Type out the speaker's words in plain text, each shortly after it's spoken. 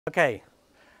Okay,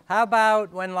 how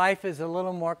about when life is a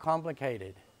little more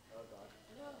complicated?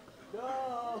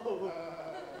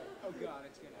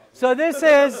 So this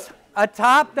is a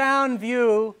top-down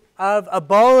view of a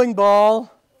bowling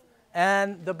ball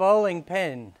and the bowling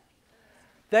pin.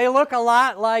 They look a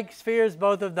lot like spheres,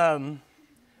 both of them,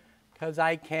 because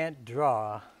I can't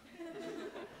draw.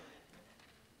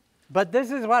 But this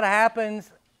is what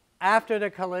happens after the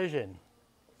collision.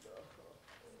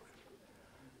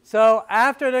 So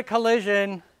after the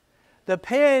collision, the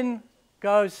pin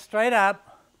goes straight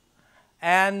up,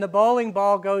 and the bowling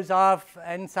ball goes off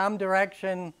in some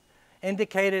direction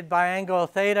indicated by angle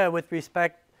theta with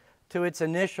respect to its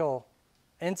initial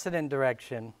incident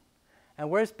direction. And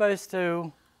we're supposed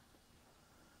to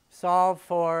solve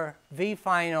for V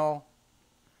final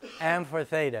and for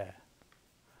theta.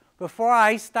 Before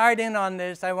I start in on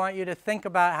this, I want you to think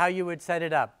about how you would set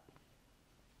it up.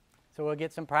 So we'll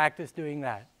get some practice doing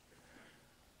that.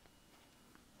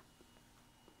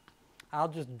 I'll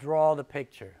just draw the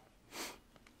picture.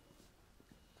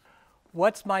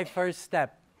 What's my first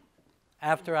step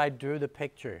after I drew the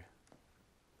picture?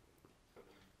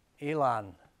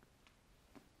 Elon.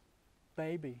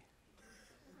 Baby.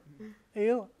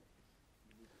 Elon.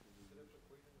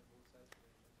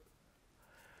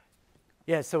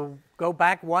 Yeah, so go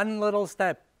back one little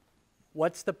step.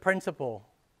 What's the principle?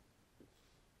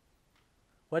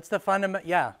 What's the fundamental?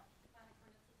 Yeah.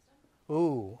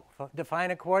 Ooh,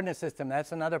 define a coordinate system.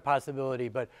 That's another possibility,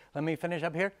 but let me finish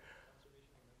up here.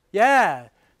 Yeah,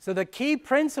 so the key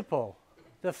principle,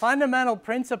 the fundamental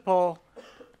principle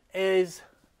is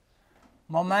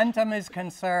momentum is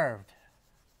conserved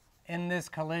in this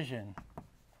collision.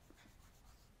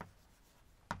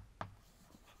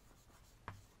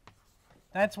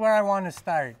 That's where I want to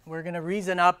start. We're going to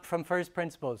reason up from first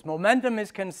principles. Momentum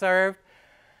is conserved.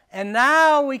 And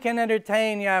now we can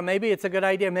entertain, yeah, maybe it's a good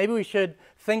idea. Maybe we should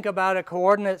think about a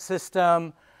coordinate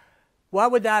system.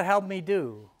 What would that help me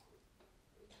do?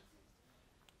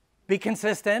 Be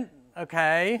consistent,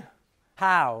 okay.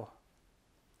 How?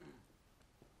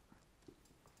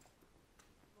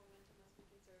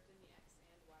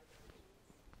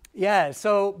 Yeah,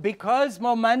 so because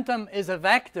momentum is a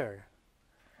vector,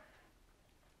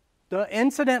 the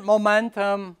incident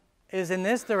momentum is in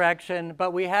this direction,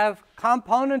 but we have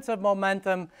components of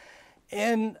momentum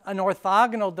in an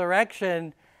orthogonal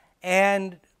direction,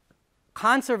 and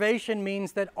conservation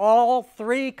means that all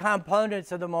three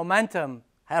components of the momentum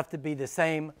have to be the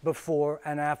same before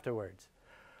and afterwards.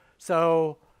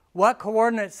 So what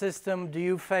coordinate system do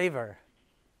you favor?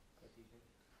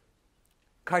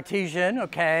 Cartesian,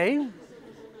 okay.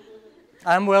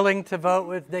 I'm willing to vote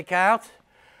with Descartes.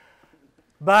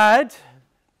 But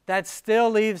that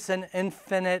still leaves an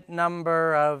infinite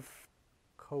number of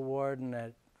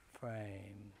coordinate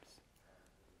frames.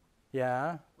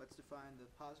 Yeah? Let's define the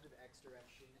positive x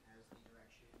direction as the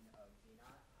direction of v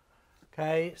naught.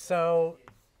 Okay, so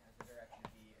As the direction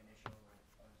of the initial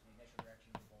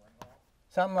direction of the bowling ball.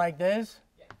 something like this.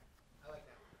 Yeah, I like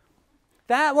that one.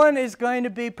 That one is going to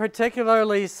be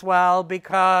particularly swell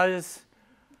because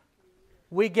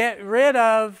we get rid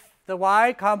of the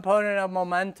y component of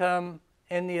momentum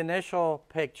in the initial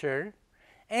picture,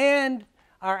 and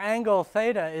our angle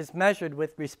theta is measured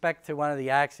with respect to one of the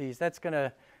axes. That's going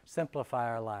to simplify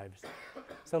our lives.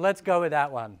 So let's go with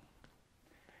that one.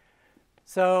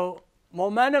 So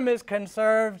momentum is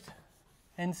conserved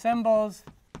in symbols.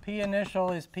 P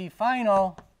initial is P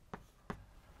final.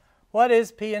 What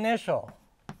is P initial?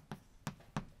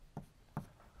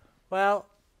 Well,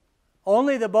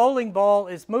 only the bowling ball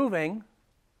is moving.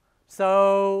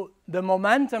 So the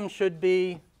momentum should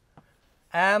be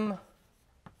m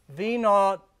v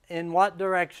naught in what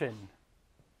direction?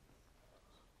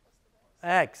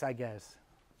 X, I guess.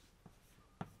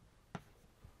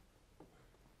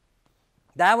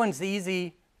 That one's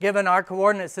easy. Given our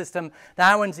coordinate system,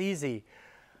 that one's easy.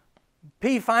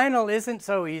 P final isn't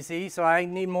so easy, so I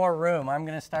need more room. I'm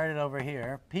going to start it over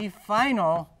here. P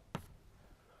final,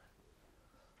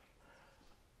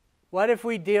 what if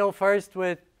we deal first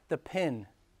with the pin?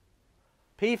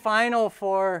 P final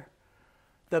for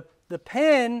the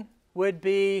pin would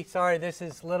be, sorry, this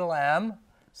is little m.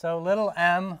 So little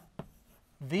m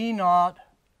v naught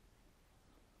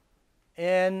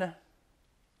in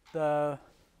the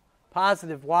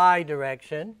positive y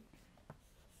direction.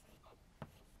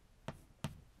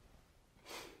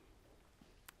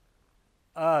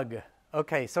 Ugh.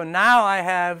 Okay, so now I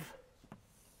have,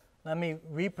 let me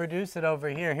reproduce it over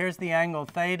here. Here's the angle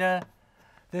theta.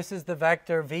 This is the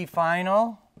vector v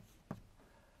final.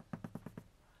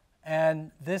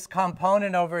 And this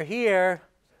component over here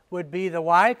would be the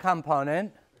y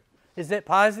component. Is it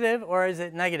positive or is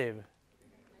it negative?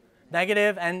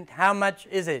 Negative, and how much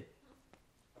is it?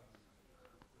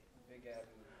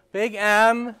 Big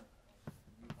M,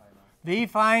 V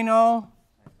final.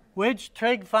 Which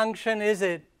trig function is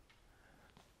it?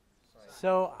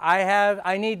 So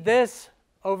I need this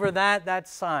over that, that's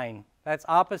sine. That's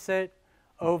opposite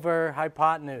over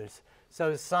hypotenuse.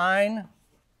 So sine,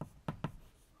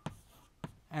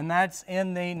 and that's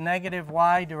in the negative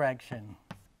y direction.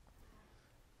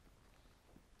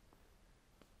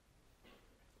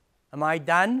 Am I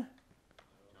done?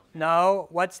 No.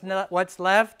 What's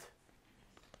left?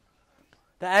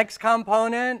 The x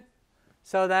component.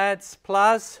 So that's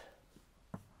plus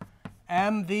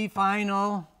mv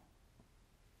final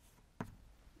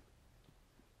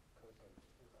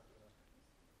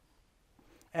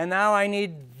and now I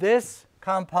need this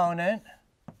component.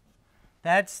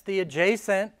 That's the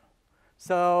adjacent.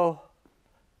 So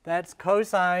that's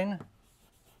cosine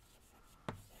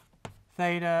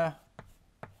theta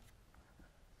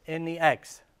in the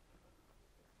x.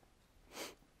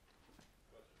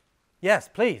 Yes,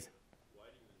 please. Why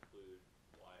do you include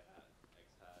y hat and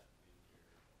x hat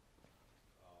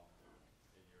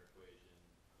in your equation,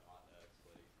 not x?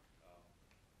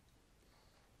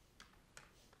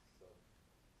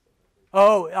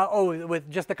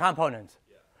 With just the components.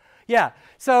 Yeah.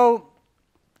 So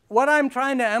what I'm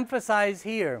trying to emphasize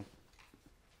here,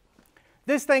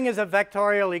 this thing is a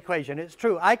vectorial equation. It's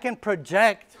true. I can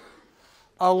project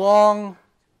along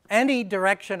any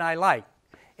direction I like.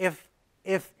 If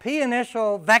p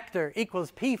initial vector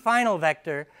equals p final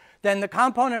vector, then the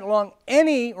component along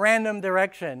any random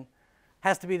direction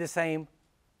has to be the same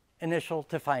initial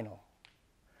to final.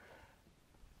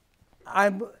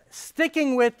 I'm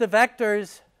sticking with the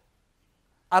vectors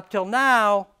up till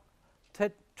now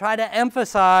to try to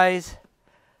emphasize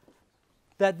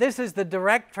that this is the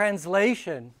direct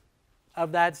translation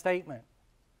of that statement.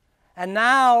 And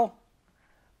now,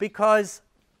 because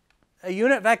a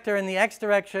unit vector in the x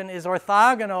direction is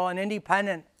orthogonal and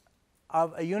independent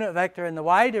of a unit vector in the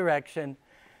y direction,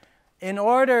 in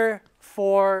order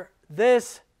for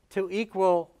this to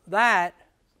equal that,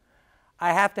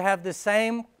 I have to have the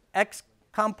same x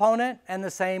component and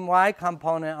the same y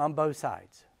component on both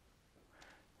sides.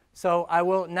 So I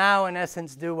will now, in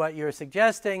essence, do what you're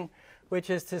suggesting, which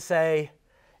is to say,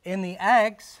 in the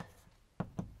x,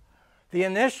 the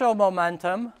initial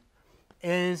momentum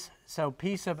is, so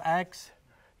p sub x,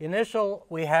 the initial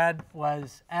we had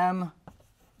was m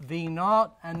v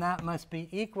naught, and that must be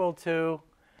equal to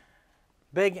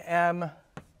big M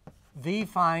v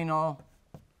final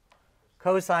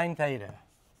cosine theta.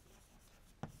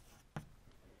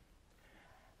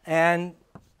 And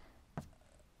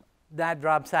that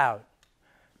drops out.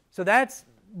 So that's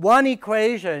one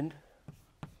equation.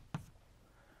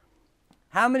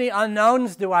 How many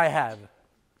unknowns do I have?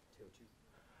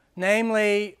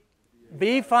 Namely,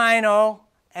 v final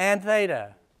and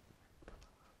theta.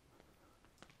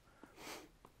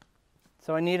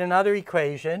 So I need another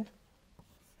equation.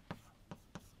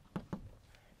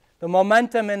 The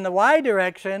momentum in the y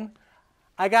direction,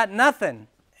 I got nothing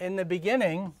in the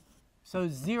beginning. So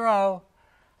 0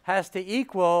 has to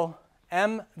equal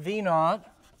mv naught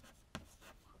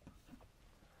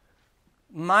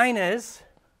minus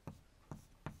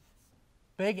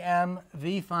big M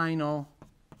v final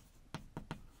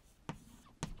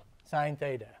sine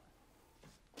theta.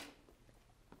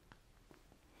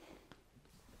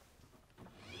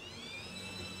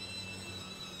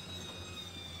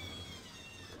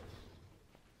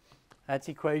 That's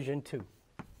equation 2.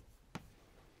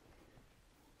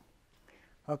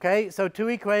 Okay, so 2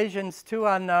 equations, 2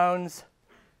 unknowns.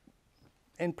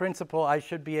 In principle, I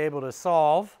should be able to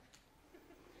solve.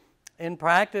 In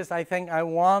practice, I think I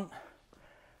want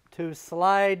to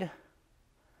slide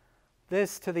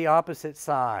this to the opposite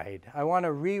side. I want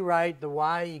to rewrite the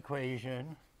y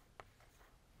equation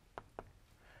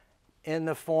in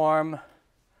the form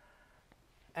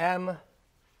m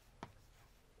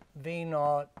v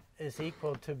naught is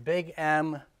equal to big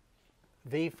M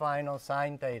v final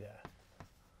sine theta.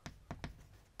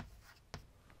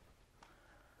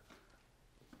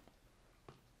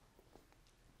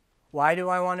 Why do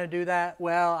I want to do that?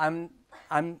 Well,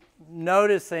 I'm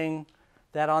noticing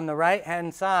that on the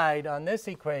right-hand side on this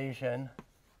equation,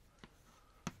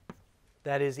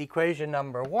 that is equation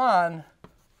number 1,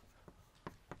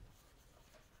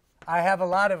 I have a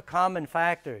lot of common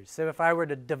factors. So if I were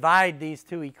to divide these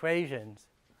 2 equations,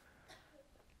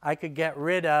 I could get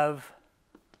rid of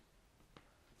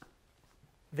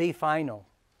v final.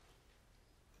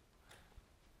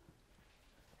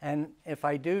 And if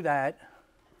I do that,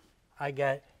 I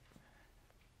get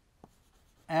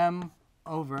m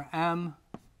over m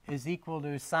is equal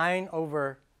to sine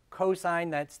over cosine,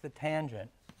 that's the tangent.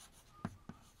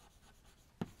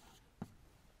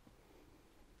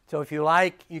 So if you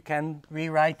like, you can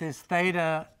rewrite this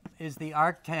theta is the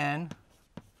arctan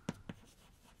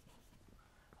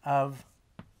of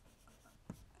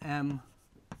m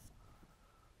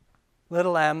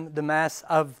little m, the mass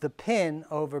of the pin,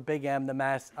 over big M, the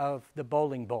mass of the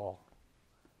bowling ball.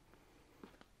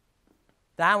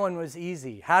 That one was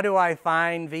easy. How do I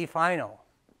find V final?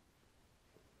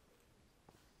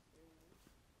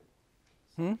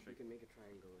 So you can make a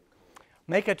triangle and call it.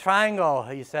 Make a triangle,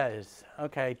 he says.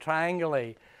 Okay,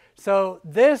 triangulate. So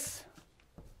this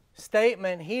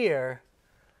statement here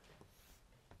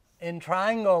in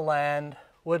triangle land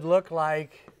would look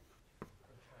like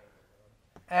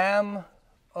m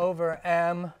over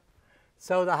m.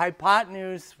 So the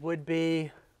hypotenuse would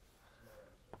be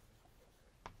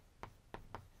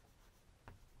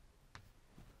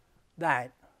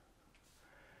that.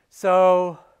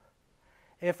 So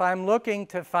if I'm looking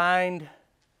to find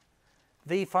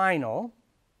V final,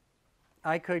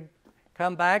 I could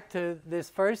come back to this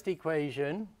first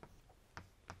equation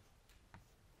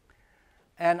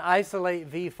and isolate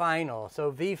V final.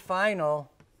 So V final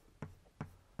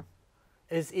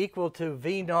is equal to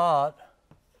V naught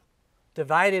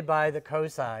divided by the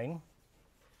cosine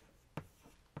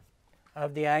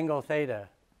of the angle theta.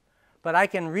 But I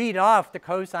can read off the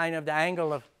cosine of the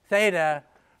angle of theta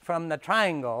from the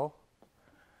triangle.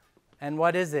 And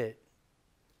what is it?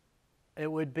 It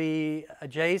would be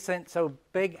adjacent, so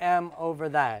big M over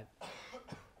that.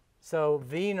 So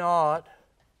V naught,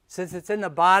 since it's in the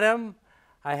bottom,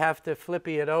 I have to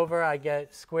flippy it over. I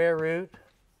get square root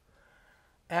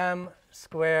M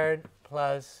squared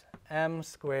plus M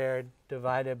squared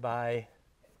divided by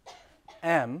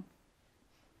M.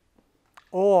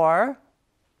 Or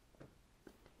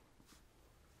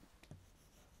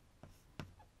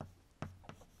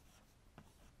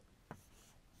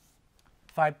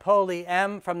if I pull the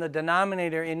m from the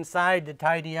denominator inside to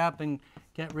tidy up and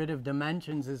get rid of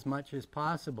dimensions as much as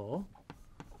possible,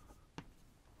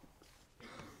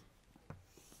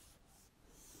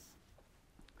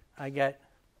 I get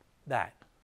that.